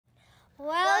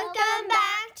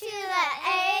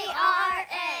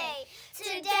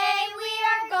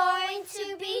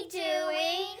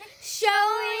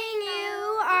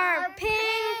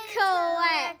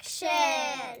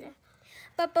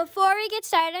But before we get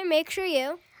started, make sure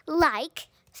you like,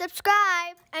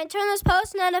 subscribe, and turn those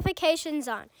post notifications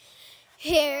on.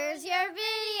 Here's your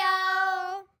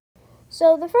video.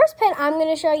 So the first pin I'm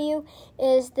going to show you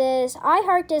is this I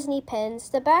Heart Disney pins.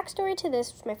 The backstory to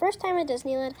this was my first time at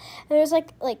Disneyland, and there's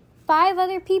like 5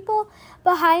 other people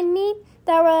behind me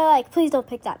that were like, please don't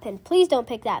pick that pin. Please don't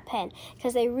pick that pin,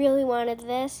 because they really wanted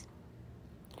this.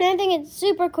 And I think it's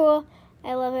super cool.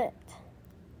 I love it.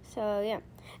 So yeah.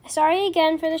 Sorry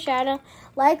again for the shadow.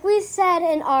 Like we said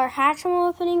in our Hatchimal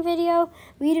opening video,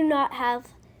 we do not have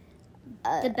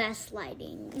the best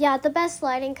lighting. Yeah, the best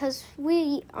lighting, because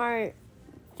we aren't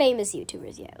famous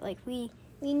YouTubers yet. Like, we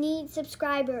need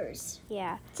subscribers.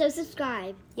 Yeah. So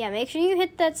subscribe. Yeah, make sure you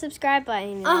hit that subscribe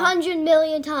button. 100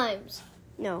 million times.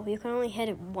 No, you can only hit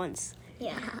it once.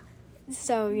 Yeah.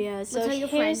 So, yeah. So tell your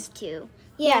friends, too.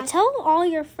 Yeah, tell all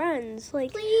your friends.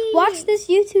 Like, please watch this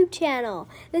YouTube channel.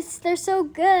 They're so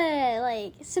good.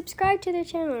 Like, subscribe to their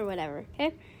channel or whatever,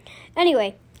 okay?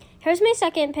 Anyway, here's my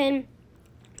second pin.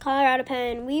 Colorado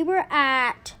pin. We were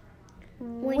at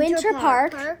Winter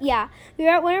Park. Yeah, we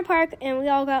were at Winter Park, and we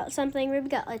all got something. We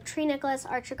got a tree necklace.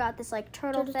 Archer got this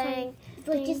turtle thing.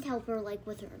 Like, just help her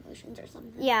with her emotions or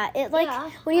something. Yeah, it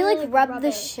when you rub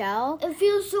the shell, it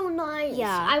feels so nice.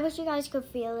 Yeah, I wish you guys could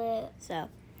feel it. So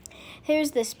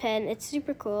here's this pin. It's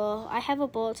super cool. I have a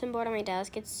bulletin board on my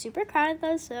desk. It's super crowded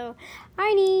though, so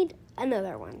I need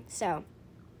another one. So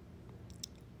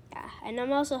yeah, and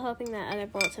I'm also hoping that other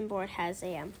bulletin board has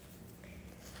a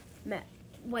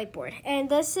whiteboard. And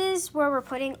this is where we're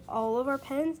putting all of our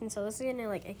pins, and so this is gonna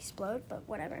explode, but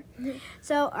whatever.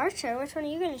 So Archer, which one are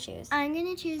you gonna choose? I'm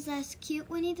gonna choose this cute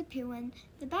Winnie the Pooh one.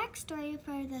 The backstory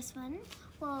for this one,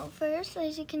 well, first,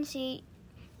 as you can see,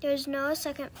 there's no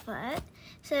second foot,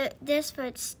 so this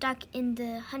foot's stuck in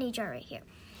the honey jar right here.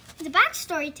 The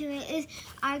backstory to it is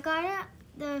I got it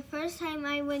the first time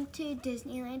I went to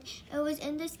Disneyland. It was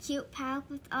in this cute pack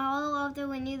with all of the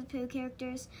Winnie the Pooh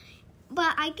characters,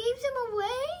 but I gave them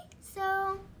away,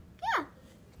 so yeah.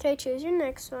 Okay, choose your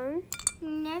next one.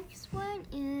 Next one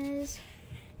is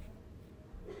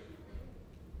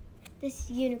this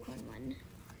unicorn one.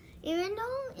 Even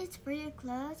though it's pretty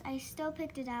close, I still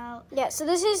picked it out. Yeah, so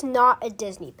this is not a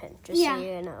Disney pin, just so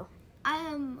you know.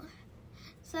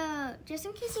 So just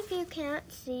in case if you can't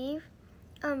see,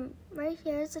 right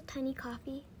here is a tiny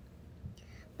copy.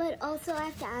 But also I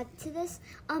have to add to this,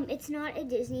 it's not a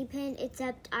Disney pin,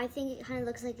 except I think it kind of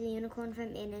looks like the unicorn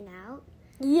from In and Out.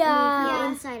 Yeah.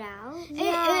 Inside Out.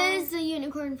 Yeah. It is the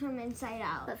unicorn from Inside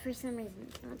Out. But for some reason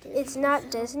it's not Disney. It's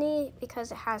not Disney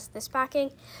because it has this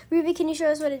backing. Ruby, can you show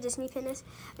us what a Disney pin is?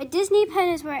 A Disney pin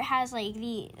is where it has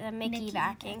the Mickey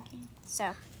backing.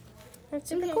 So that's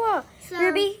super cool. So,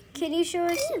 Ruby, can you show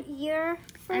us your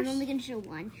first? I'm only going to show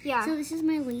one. Yeah. So this is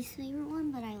my least favorite one,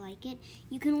 but I like it.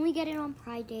 You can only get it on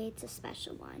Pride Day. It's a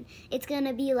special one. It's going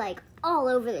to be all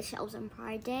over the shelves on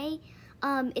Pride Day.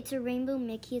 It's a rainbow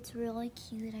Mickey. It's really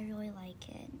cute. I really like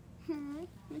it.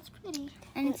 It's pretty.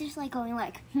 And it's just going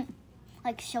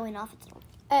showing off its little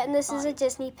And this is a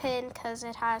Disney pin because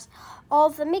it has all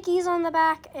the Mickeys on the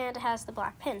back and it has the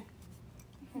black pin.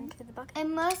 Into the bucket.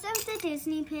 And most of the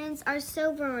Disney pins are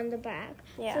silver on the back.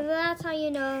 Yeah. So that's how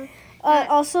you know.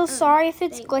 Also, sorry if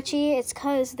it's glitchy. It's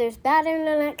because there's bad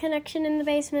internet connection in the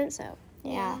basement. So,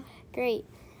 yeah. Great.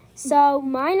 So,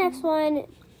 my next one,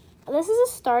 this is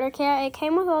a starter kit. It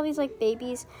came with all these,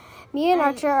 babies. Me and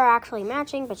Archer are actually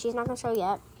matching, but she's not going to show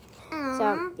yet.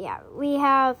 So, yeah. We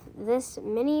have this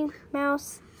Minnie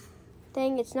Mouse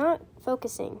thing. It's not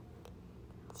focusing.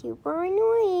 Super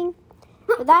annoying.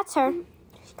 But that's her.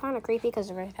 She's kind of creepy because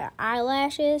of her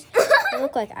eyelashes. They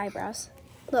look like eyebrows.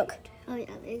 Look. Oh, yeah.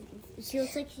 She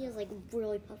looks like she has,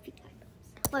 really puffy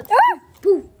eyebrows. Look.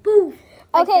 Boo, boo.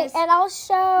 Okay, and I'll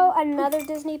show another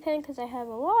Disney pin because I have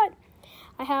a lot.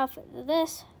 I have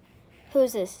this.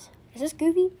 Who's this? Is this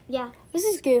Goofy? Yeah. This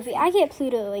is Goofy. I get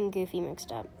Pluto and Goofy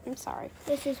mixed up. I'm sorry.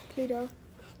 This is Pluto.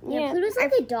 Yeah, Pluto's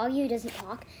a dog who doesn't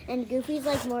talk, and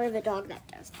Goofy's more of a dog that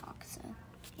does talk, so.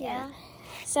 Yeah.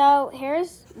 So,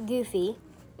 here's Goofy.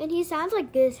 And he sounds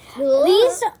like this.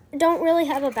 These don't really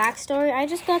have a backstory. I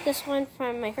just got this one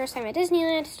from my first time at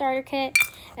Disneyland starter kit.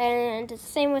 And it's the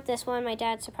same with this one. My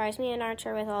dad surprised me and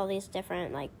Archer with all these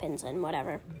different pins and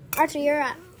whatever. Archer, you're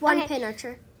at one pin,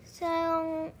 Archer.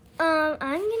 So,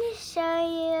 I'm going to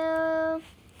show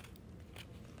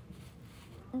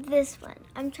you this one.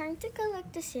 I'm trying to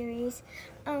collect the series.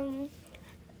 The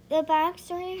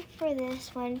backstory for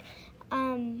this one,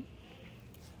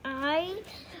 I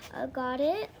got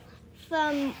it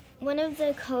from one of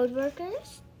the code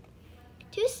workers.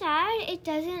 Too sad it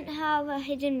doesn't have a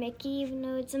hidden Mickey, even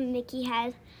though it's a Mickey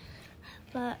head.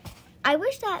 But I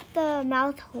wish that the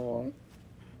mouth hole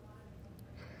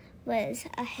was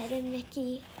a head of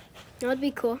Mickey. That would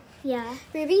be cool. Yeah.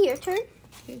 Ruby, your turn.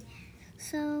 Okay.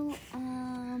 So,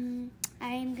 I'm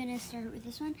gonna start with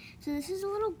this one. So this is a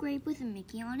little grape with a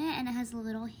Mickey on it, and it has a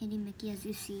little hidden Mickey, as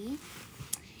you see.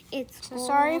 It's So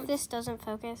sorry if this doesn't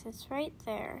focus. It's right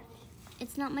there.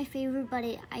 It's not my favorite, but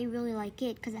I really like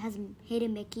it because it has a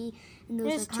hidden Mickey. And those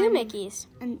There's are two kind of- Mickeys.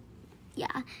 And yeah,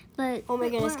 but Oh my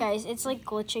goodness, guys. It's like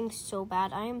glitching so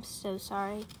bad. I am so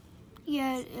sorry.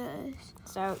 yeah, it is.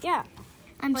 So, yeah.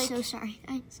 I'm Like- so sorry,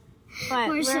 guys. But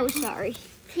We're so sorry.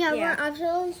 Yeah. we're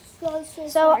absolutely so So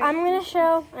sorry. I'm going to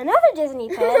show another Disney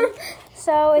pin.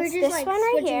 So it's We're just this like one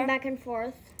right switching here. back and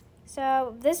forth.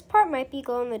 So this part might be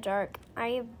glow in the dark.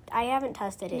 I haven't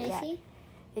tested it Can I yet. see?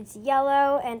 It's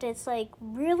yellow and it's like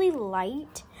really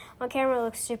light. On camera it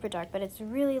looks super dark, but it's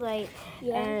really light.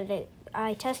 Yeah. And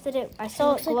I tested it. I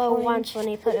saw it looks like glow orange. once when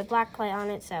they put a black light on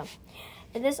it. So,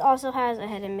 and this also has a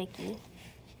hidden Mickey.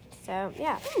 So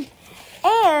yeah.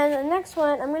 And the next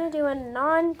one, I'm gonna do a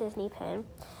non-Disney pin.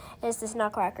 Is this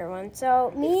Nutcracker one?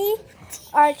 So me,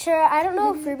 Archer. I don't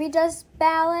know if Ruby does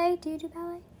ballet. Do you do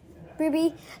ballet?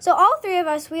 Ruby. So all three of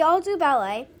us, we all do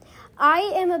ballet.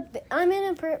 I'm in a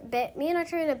bit. Me and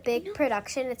Archer are in a big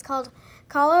production. It's called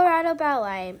Colorado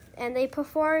Ballet, and they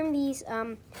perform these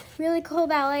really cool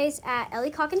ballets at Ellie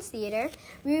Calkins Theater.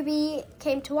 Ruby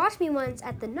came to watch me once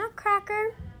at the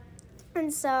Nutcracker,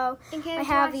 and so I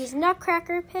have these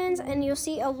Nutcracker pins, and you'll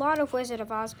see a lot of Wizard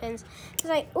of Oz pins. Because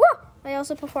I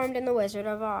also performed in the Wizard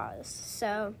of Oz.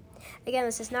 So again,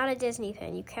 this is not a Disney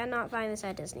pin. You cannot find this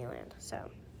at Disneyland. So.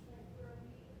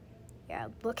 Yeah,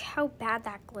 look how bad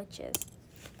that glitch is.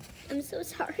 I'm so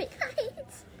sorry,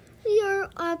 guys. You're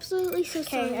absolutely so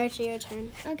sorry. Okay, Archie, your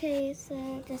turn. Okay,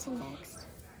 so this one next.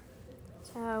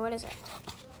 So, what is it?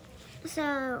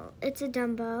 So it's a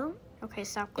Dumbo. Okay,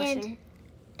 stop glitching.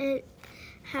 It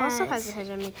has Also has a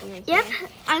hidden Mickey right Yep, here.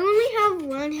 I only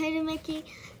have one hidden Mickey.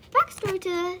 Backstory to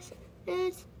this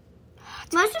is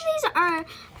most of these are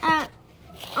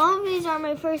all of these are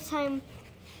my first time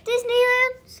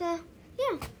Disneyland. So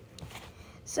yeah.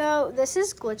 So, this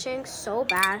is glitching so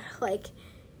bad. Like,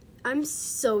 I'm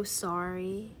so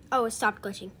sorry. Oh, it stopped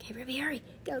glitching. Okay, Ruby, hurry.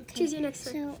 Go, choose your next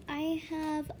one. So I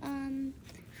have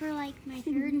for like my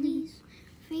third least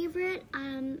favorite,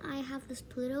 I have this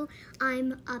Pluto.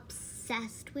 I'm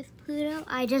obsessed with Pluto.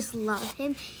 I just love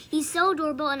him. He's so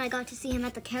adorable, and I got to see him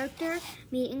at the character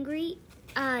meet and greet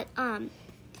at Oh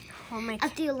my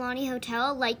at the Alani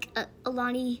Hotel. Like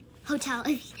Alani Hotel.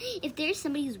 If there's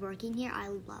somebody who's working here, I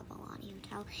love Alani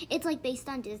Hotel. It's like based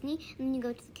on Disney, and then you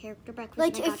go to the character breakfast.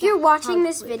 Like, and I got if you're to watching hug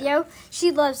this Pluto. video,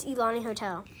 she loves Elani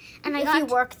Hotel. And I if got you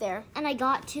work there. And I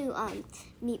got to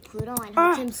meet Pluto and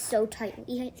held him so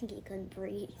tightly. I think he couldn't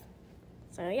breathe.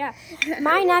 So, yeah.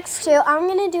 My next two, I'm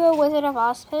going to do a Wizard of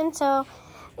Oz pin. So,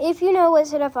 if you know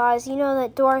Wizard of Oz, you know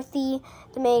that Dorothy,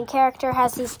 the main character,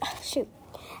 has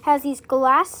these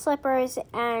glass slippers,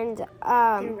 and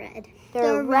They're red.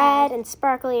 they're red and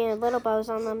sparkly and little bows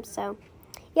on them. So,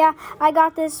 yeah, I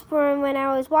got this from when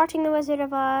I was watching The Wizard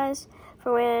of Oz,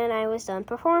 for when I was done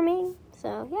performing.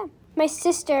 So, yeah. My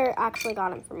sister actually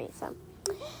got them for me, so.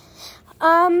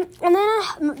 And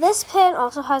then this pin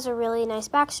also has a really nice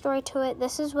backstory to it.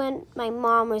 This is when my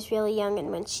mom was really young, and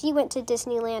when she went to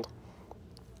Disneyland,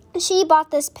 she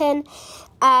bought this pin,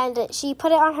 and she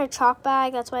put it on her chalk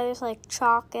bag. That's why there's, like,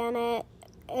 chalk in it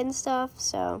and stuff.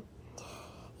 So,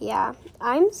 yeah.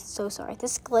 I'm so sorry.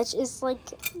 This glitch is, like,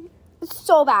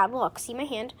 so bad. Look, see my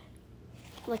hand?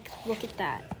 Look at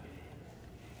that.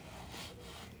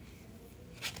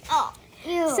 Oh.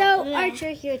 Ew. So, Yeah. Archer,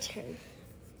 your turn.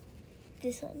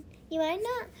 This one. You might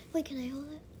not. Wait, can I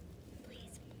hold it?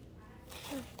 Please.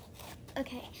 Oh.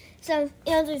 Okay. So,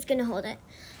 Andrew's gonna hold it.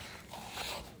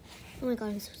 Oh my god,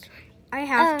 I'm so sorry. I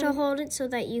have to hold it so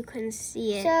that you can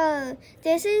see it. So,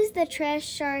 this is the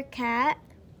Cheshire Cat.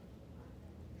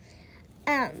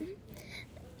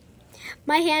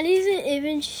 My hand isn't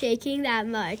even shaking that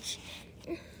much.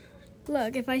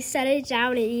 Look, if I set it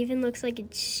down, it even looks like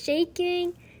it's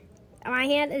shaking. My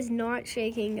hand is not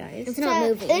shaking, guys. It's not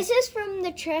moving. This is from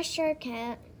the Cheshire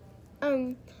Cat.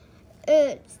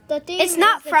 It's the theme. It's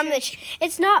not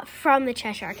from the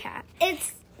Cheshire Cat.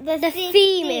 It's the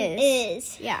theme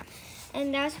is. Yeah.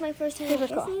 And that's my first time Super at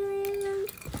cool. Disneyland.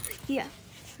 Yeah.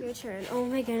 Your turn. Oh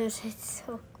my goodness, it's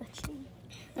so glitchy.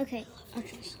 Okay.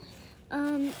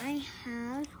 I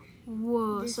have.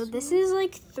 Whoa. So this is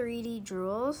like 3D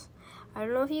drools. I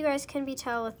don't know if you guys can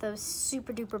tell with the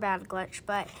super duper bad glitch,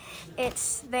 but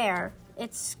it's there.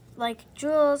 It's like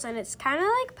jewels, and it's kind of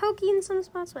like pokey in some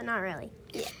spots, but not really.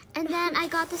 Yeah. And then I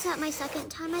got this at my second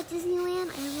time at Disneyland.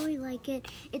 I really like it.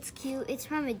 It's cute. It's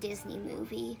from a Disney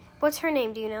movie. What's her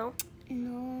name? Do you know?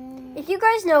 No. If you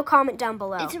guys know, comment down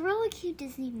below. It's a really cute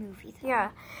Disney movie, though.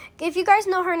 Yeah. If you guys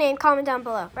know her name, comment down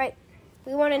below, right?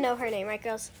 We want to know her name, right,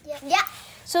 girls? Yeah.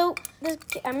 So,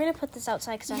 I'm going to put this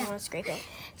outside because I don't want to scrape it.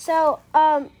 So,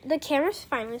 the camera's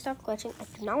finally stopped glitching.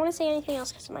 I do not want to say anything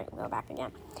else because it might go back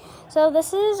again. So,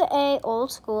 this is a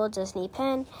old school Disney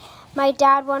pin. My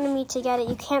dad wanted me to get it.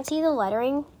 You can't see the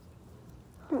lettering.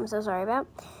 I'm so sorry about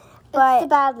it. But It's the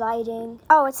bad lighting.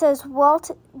 oh, it says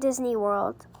Walt Disney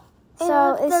World.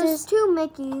 So there's two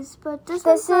Mickeys, but this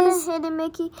one's not a hidden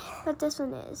Mickey, but this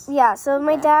one is. Yeah, so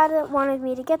my dad wanted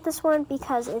me to get this one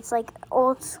because it's like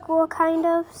old school kind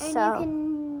of. And so you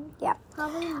can yeah.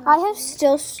 probably I have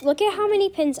still, look at how many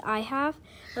pins I have.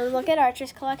 And look at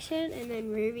Archer's collection and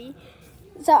then Ruby.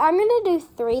 So I'm going to do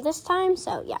 3 this time,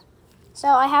 so yeah. So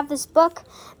I have this book.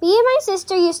 Me and my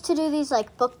sister used to do these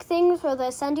like book things where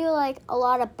they send you like a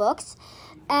lot of books.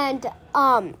 And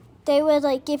they would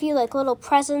like give you like little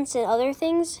presents and other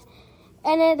things.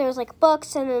 And then there was like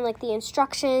books and then like the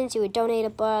instructions. You would donate a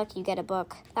book, you get a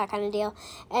book, that kind of deal.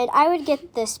 And I would get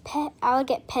I would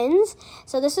get pins.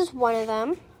 So this is one of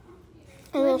them.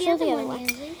 And we'll show the other one.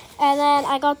 And then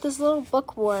I got this little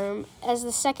bookworm as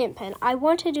the second pin. I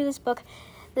want to do this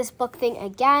book thing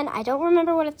again. I don't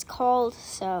remember what it's called,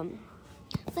 so.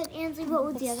 But Ansley, what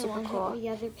was the other super one? cool. What were the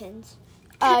other pins?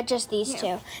 Just these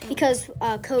two. Because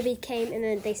COVID came and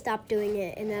then they stopped doing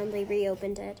it and then they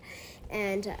reopened it.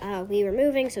 And we were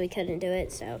moving, so we couldn't do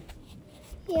it, so.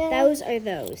 Yeah. Those are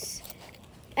those.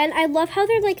 And I love how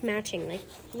they're like matching. Like,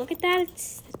 look at that.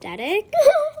 It's aesthetic.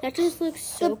 That just looks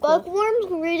so The cool. bookworm's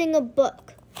reading a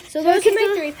book. So those are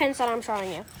my 3 pins that I'm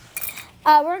showing you.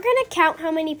 We're going to count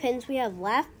how many pins we have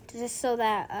left, just so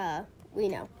that we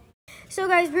know. So,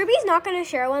 guys, Ruby's not going to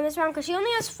share one this round because she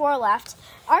only has 4 left.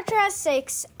 Archer has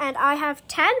 6, and I have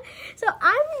 10. So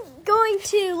I'm going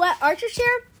to let Archer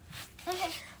share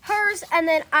hers, and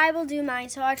then I will do mine.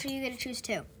 So, Archer, you get to choose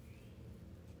 2.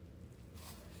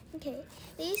 Okay,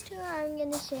 these 2 I'm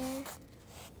going to share.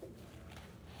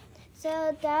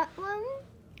 So that one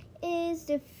is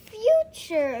the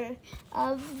future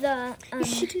of the You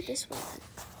should do this one.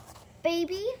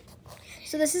 baby.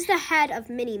 So this is the head of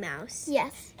Minnie Mouse.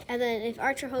 Yes. And then if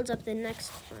Archer holds up the next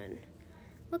one,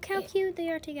 look how cute they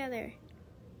are together.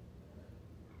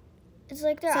 It's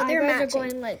like their So they're eyebrows are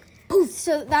matching. going like Poof.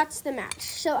 So that's the match.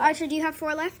 So Archer, do you have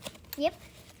 4 left? Yep.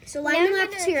 So line them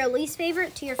up to your least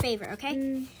favorite to your favorite,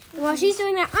 okay? While she's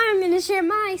doing that, I'm going to share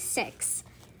my 6.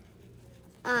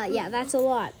 Yeah, that's a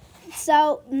lot.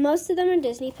 So most of them are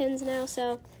Disney pins now,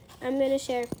 so I'm going to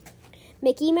share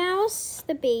Mickey Mouse,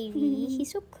 the baby.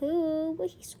 He's so cool.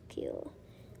 He's so cute.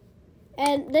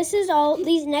 And this is all,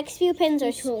 these next few pins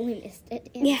are... totally missed it.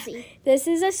 Yeah, this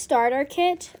is a starter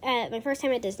kit at my first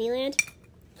time at Disneyland.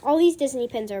 All these Disney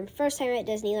pins are first time at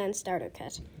Disneyland starter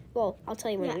kit. Well, I'll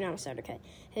tell you when they're not a starter kit.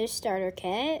 Here's starter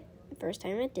kit. First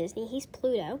time at Disney. He's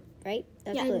Pluto, right?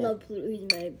 That's Yeah, Pluto. I love Pluto. He's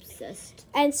my obsessed.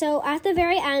 And so at the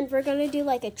very end, we're going to do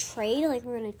like a trade. Like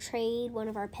we're going to trade one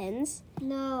of our pins.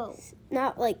 No.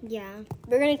 Not like, Yeah.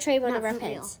 we're going to trade one Not of our for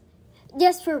pins.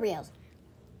 Yes, for reals.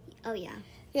 Oh yeah.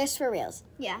 Yes, for reals.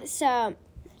 Yeah. So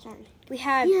Sorry. we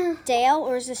have Dale,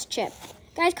 or is this Chip?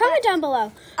 Guys, comment down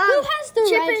below. Who has the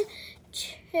Chip red... and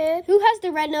Chip Who has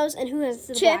the red nose and who has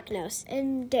the Chip. black nose?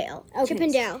 and Dale. Okay. Chip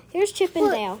and Dale. Here's Chip and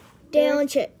Look. Dale. Dale and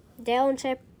Chip. Dale and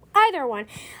Chip. Either one.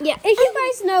 Yeah. If you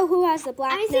guys know who has the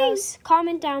black I think nose,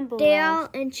 comment down below. Dale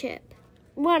and Chip.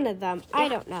 One of them. I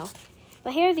don't know.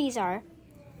 But here these are.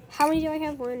 How many do I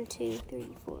have? 1, 2, 3,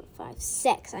 4, 5,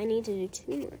 6. I need to do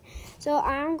 2 more. So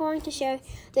I'm going to show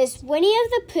this Winnie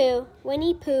Pooh.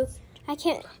 I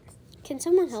can't. Can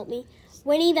someone help me?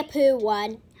 Winnie the Pooh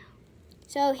one.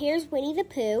 So here's Winnie the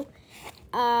Pooh.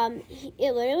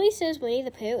 It literally says Winnie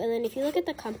the Pooh, and then if you look at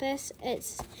the compass, it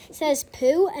says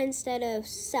Pooh instead of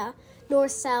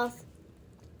north, south,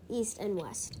 east, and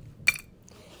west.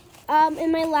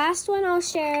 And my last one I'll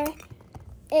share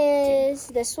is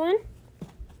this one.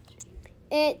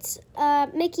 It's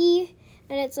Mickey,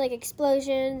 and it's like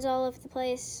explosions all over the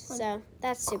place. So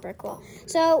that's super cool.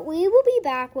 So we will be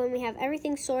back when we have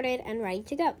everything sorted and ready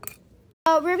to go.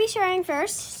 Ruby's sharing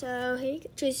first. So here you go.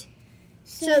 Choose.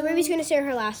 So Ruby's going to share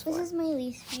her last one. This is my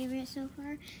least favorite so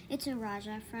far. It's a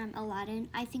Raja from Aladdin.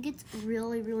 I think it's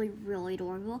really, really, really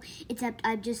adorable. Except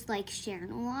I just like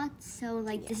Sharon a lot. So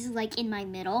like this is like in my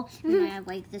middle. And I have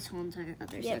like this whole entire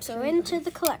other section. So into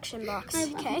the collection box.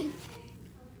 Okay.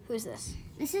 Who's this?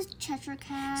 This is Cheshire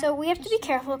Cat. So we have to be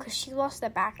careful because she lost the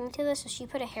backing to this, so she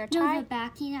put a hair tie. No, the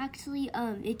backing actually,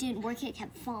 it didn't work. It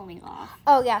kept falling off.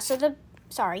 Oh, yeah, so the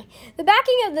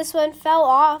backing of this one fell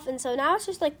off, and so now it's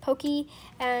just, like, pokey,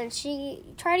 and she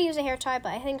tried to use a hair tie, but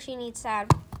I think she needs I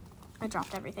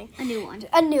dropped everything. A new one.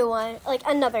 A new one, like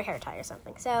another hair tie or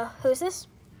something. So, who's this?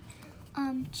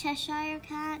 Cheshire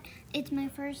Cat. It's my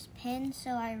first pin,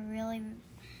 so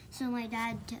my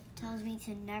dad tells me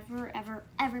to never, ever,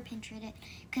 ever pin trade it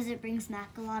because it brings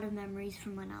back a lot of memories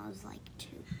from when I was, like, 2.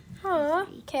 Huh,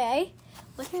 okay.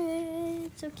 Look at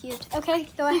it. So cute. Okay,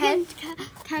 go ahead.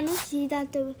 Kind of see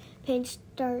that the paint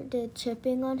started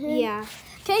chipping on him. Yeah.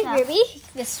 Okay, So- Ruby,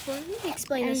 this one.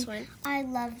 Explain this one. I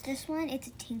love this one. It's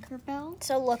a Tinkerbell.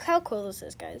 So look how cool this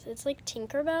is, guys. It's like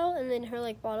Tinkerbell, and then her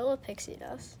like bottle of pixie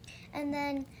dust. And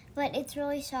then, but it's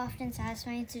really soft and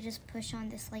satisfying to just push on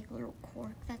this like little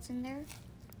cork that's in there.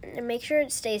 And make sure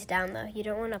it stays down though. You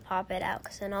don't want to pop it out,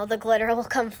 because then all the glitter will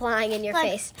come flying in your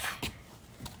face.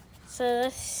 So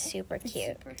that's super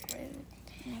cute. Super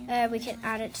cute. We can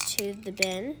add it to the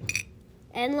bin.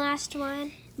 And last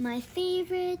one. My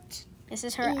favorite, This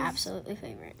is her absolutely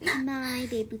favorite. my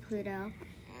baby Pluto.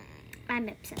 I'm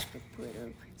obsessed with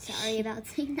Pluto. Sorry about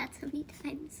saying that so many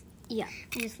times. Yeah.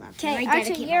 I just love him. Okay, I Archie,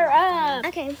 dedicate you're my life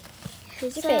up. to him. Okay.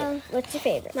 Who's your favorite? What's your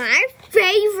favorite? My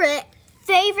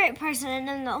favorite person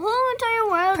in the whole entire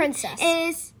world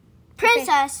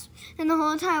Princess. in the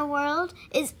whole entire world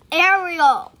is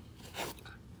Ariel.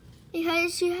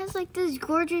 Because she has like this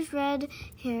gorgeous red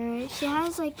hair. She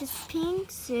has like this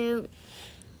pink suit.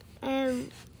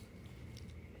 And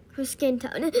her skin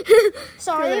tone.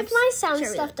 Sorry Her if lips. my sound's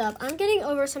Cherry stuffed up. I'm getting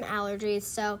over some allergies,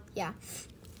 so yeah.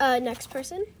 Next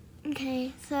person.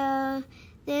 Okay, so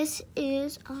this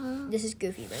is This is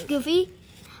Goofy, right? Goofy.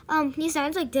 He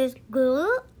sounds like this.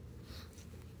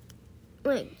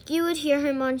 Like you would hear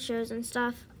him on shows and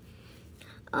stuff.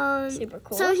 Super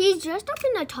cool. So he's dressed up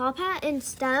in a top hat and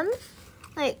stem.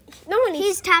 Like No one needs.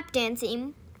 he's tap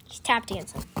dancing. He's tap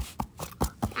dancing.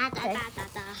 Okay.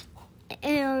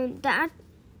 And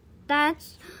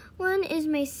that's one is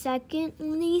my second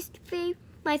least favorite.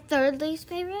 My third least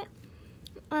favorite.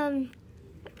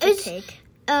 It's Cake.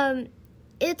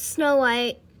 It's Snow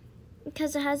White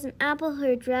because it has an apple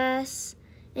her dress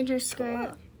and her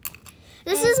skirt.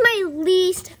 This is my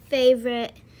least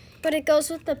favorite. But it goes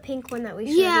with the pink one that we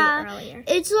showed you earlier.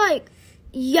 It's like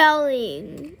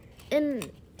yelling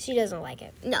and She doesn't like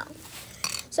it. no.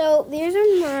 So these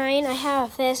are mine. I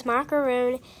have this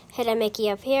macaroon hidden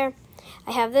Mickey up here.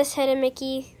 I have this hidden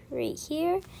Mickey right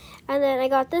here. And then I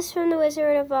got this from the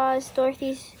Wizard of Oz,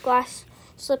 Dorothy's glass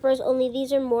slippers, only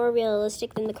these are more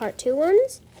realistic than the cartoon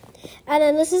ones. And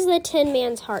then this is the Tin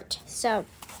Man's heart. So,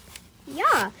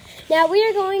 yeah. Now we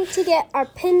are going to get our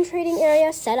pin trading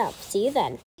area set up. See you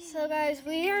then. So guys,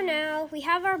 we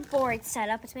have our board set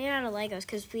up. It's made out of Legos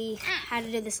because we had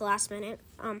to do this last minute.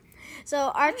 So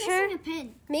Archer,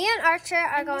 me and Archer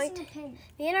are going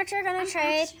to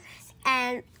trade,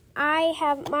 and I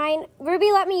have mine.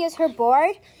 Ruby let me use her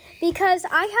board because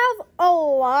I have a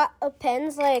lot of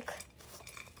pins. Like,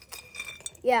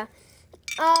 yeah.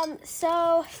 Oh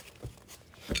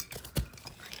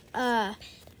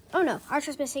no,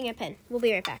 Archer's missing a pin. We'll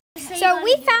be right back. So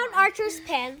we found Archer's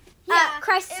pin.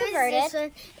 Christ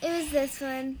Subverted. It was this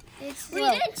one. We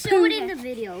didn't show it in the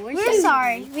video. We're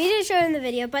sorry. We didn't show it in the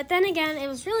video, but then again, it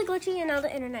was really glitchy and now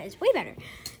the internet is way better.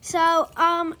 So,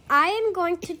 I am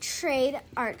going to trade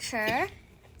Archer.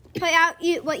 Put out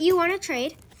what you want to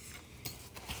trade.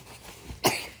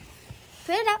 Put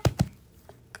it up.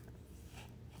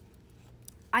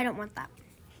 I don't want that.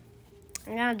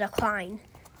 I'm going to decline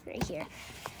right here.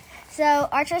 So,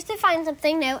 Archer has to find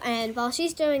something new, and while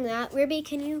she's doing that, Ruby,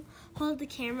 can you hold the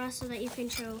camera so that you can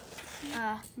show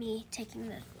me taking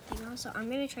the thing off? So, I'm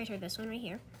going to trade her this one right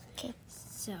here. Okay.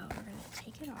 So, we're going to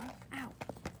take it off. Ow.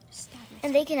 Stab me.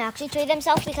 And they can actually trade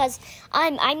themselves because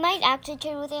I might actually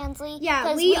trade with Ansley.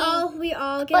 Yeah, we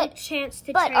all get a chance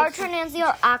to trade. But Archer and Ansley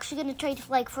are actually going to trade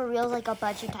for real, like a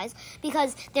budget ties,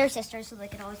 because they're sisters, so they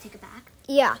can always take it back.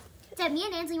 Yeah. So me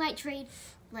and Ansley might trade,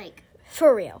 like...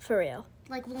 For real.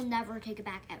 Like, we'll never take it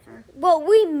back ever. Well,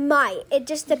 we might. It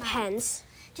just depends.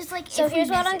 Just like... So if we here's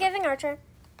what miss I'm it. giving Archer.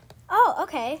 Oh,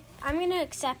 okay. I'm going to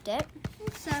accept it.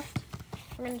 I'm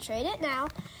going to trade it now.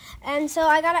 And so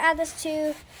I got to add this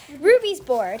to Ruby's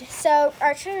board. So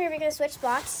Archer and Ruby are going to switch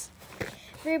spots.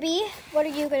 Ruby, what are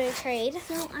you going to trade?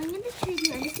 So I'm going to trade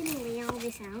you, I'm just going to lay all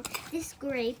this out. This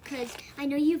grape, because I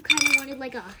know you've kind of wanted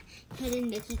like a hidden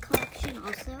Mickey collection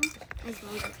also, as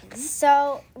well as a pin.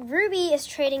 So Ruby is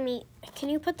trading me, can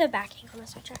you put the backing on the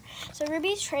switcher? So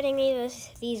Ruby's trading me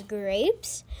these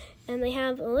grapes. And they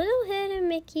have a little hidden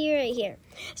Mickey right here.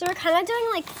 So we're kind of doing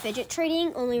like fidget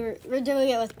trading, only we're doing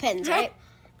it with pins, right?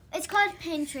 It's called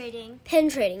pin trading. Pin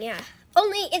trading, yeah.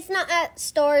 Only it's not at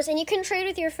stores, and you can trade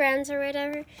with your friends or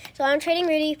whatever. So I'm trading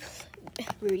Ruby.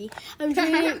 I'm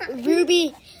trading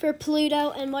Ruby for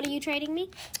Pluto, and what are you trading me?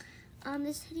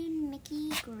 This hidden Mickey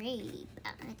grape.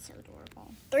 It's so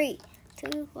adorable. 3,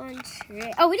 2, 1,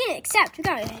 trade. Oh, we didn't accept. We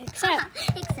got to accept.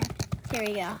 Except. Here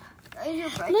we go.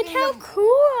 Look how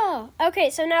cool. Okay,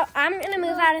 so now I'm gonna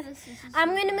move out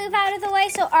of the way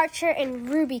so Archer and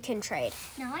Ruby can trade.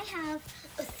 Now I have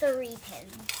 3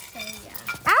 pins. So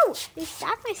yeah. Ow! I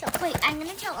stabbed myself. Wait, I'm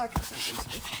gonna tell Archer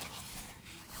something.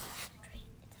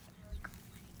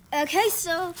 Okay,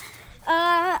 so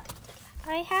I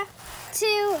have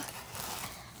to.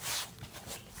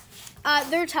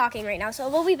 They're talking right now, so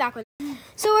we'll be back with.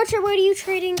 So Archer, what are you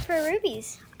trading for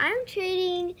rubies? I'm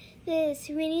trading this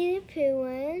Winnie the Pooh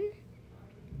one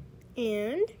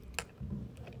And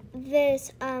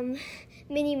this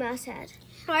Minnie Mouse head.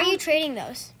 why are you trading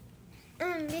those?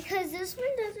 Because this one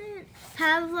doesn't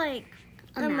have like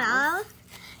a mouth,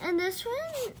 and this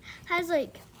one has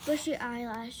like bushy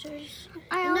eyelashes.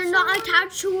 And they're not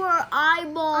attached to her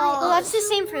eyeballs. Well, that's the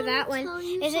same for that one.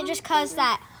 Is it just cause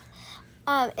that?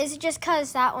 Is it just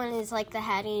cause that one is like the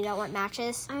head and you don't want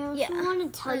matches? I also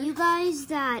want to tell you guys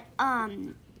that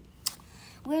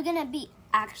we're gonna be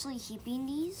actually keeping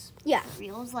these. Yeah.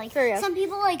 Reels. Like For real. some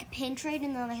people like pin trade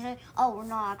and then they say, "Oh, we're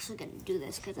not actually gonna do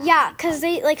this because." Yeah, because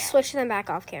they like switch them back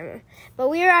off camera. But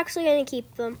we are actually going to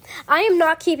keep them. I am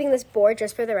not keeping this board,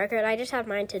 just for the record. I just have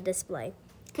mine to display.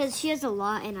 Because she has a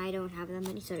lot and I don't have that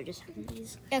many, so I just have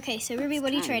these. Okay, so Ruby,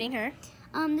 what are you trading her?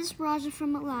 This Raja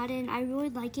from Aladdin. I really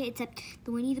like it, except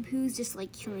the Winnie the Pooh's just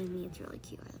like killing me. It's really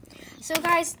cute. So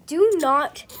guys, do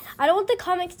not. I don't want the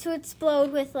comics to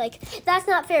explode with like, that's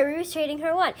not fair. Ruby's trading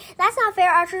her 1. That's not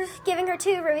fair. Archer's giving her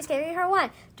 2. Ruby's giving her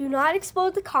 1. Do not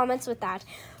explode the comments with that.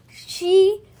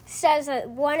 She says that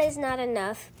 1 is not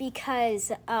enough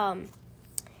because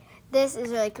this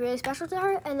is like really special to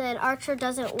her, and then Archer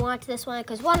doesn't want this one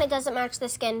because 1, it doesn't match the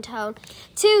skin tone.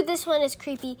 2, this one is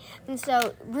creepy, and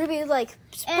so Ruby like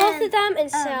both of them and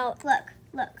sell.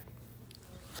 Look.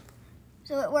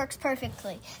 So it works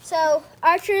perfectly. So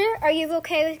Archer, are you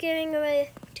okay with giving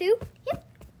away 2? Yep.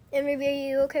 And Ruby, are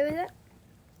you okay with that?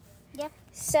 Yep.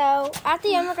 So at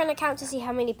the end, we're gonna count to see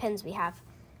how many pins we have.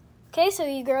 Okay, so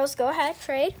you girls go ahead,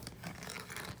 trade.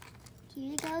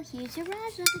 Here you go. Here's your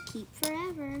Raja to keep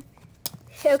forever.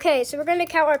 Okay, so we're going to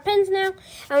count our pins now, and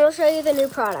we'll show you the new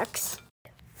products.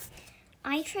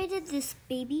 I traded this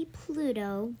baby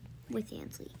Pluto with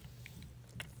Ansley.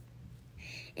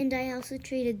 And I also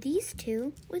traded these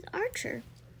 2 with Archer.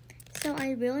 So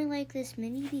I really like this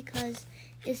mini because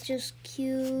it's just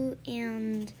cute,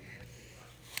 and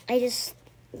I just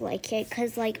like it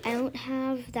because like I don't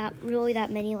have that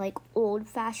many like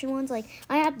old-fashioned ones. Like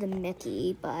I have the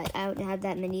Mickey, but I don't have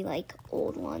that many like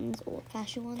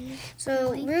old-fashioned ones.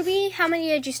 So really. Ruby, how many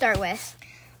did you start with?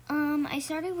 I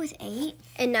started with 8.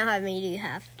 And now how many do you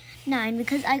have? 9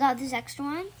 because I got this extra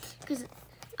one because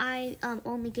I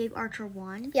only gave Archer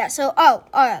 1. Yeah, so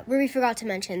Ruby forgot to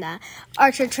mention that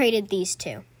Archer traded these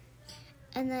 2.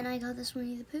 And then I got this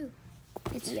Winnie the Pooh.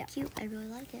 It's cute. I really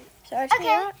like it. So Archer,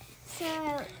 Okay. So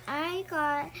I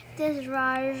got this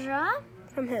Raja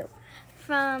from who?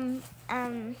 from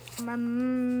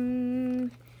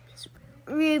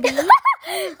Ruby.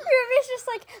 Ruby's just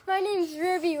like, my name's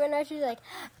Ruby, when Archer's like,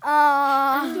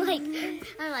 I'm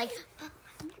like,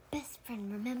 best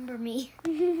friend, remember me?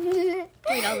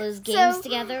 Played all those games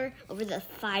together over the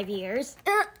 5 years.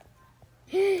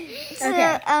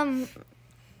 Okay.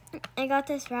 I got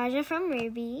this Raja from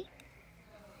Ruby.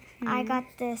 I got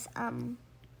this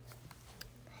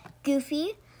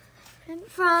Goofy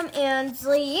from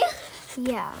Ansley.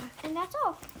 Yeah. And that's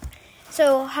all.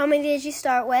 So how many did you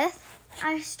start with?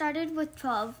 I started with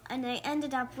 12 and I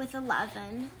ended up with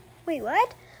 11. Wait,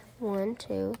 what? 1,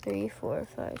 2, 3, 4,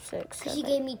 5, 6, 7. She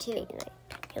gave me 2. 8, 9,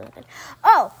 10, 11.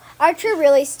 Oh, Archer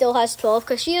really still has 12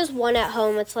 because she has 1 at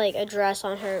home. It's like a dress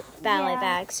on her ballet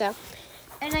bag. So,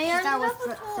 And I ended up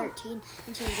with 13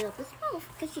 and she ended up with 12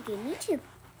 because she gave me 2.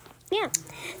 yeah.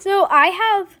 So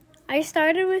I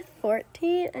started with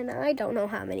 14 and I don't know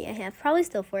how many I have. Probably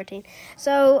still 14.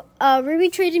 So Ruby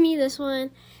traded me this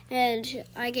one and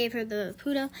I gave her the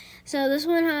Pluto. So this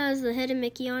one has the hidden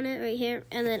Mickey on it right here.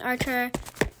 And then Archer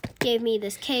gave me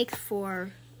this cake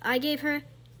I gave her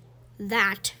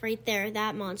that right there,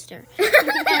 that monster.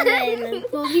 And then,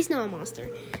 well, he's not a monster.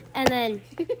 And then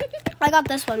I got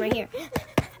this one right here.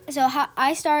 So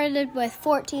I started with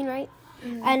 14, right?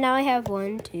 Mm-hmm. And now I have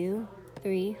 1, 2,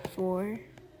 3, 4,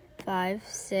 5,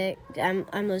 6.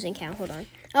 I'm losing count. Hold on.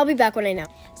 I'll be back when I know.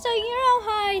 So you know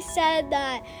how I said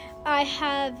that I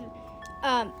have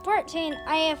 14?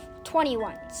 I have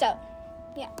 21. So,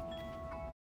 yeah.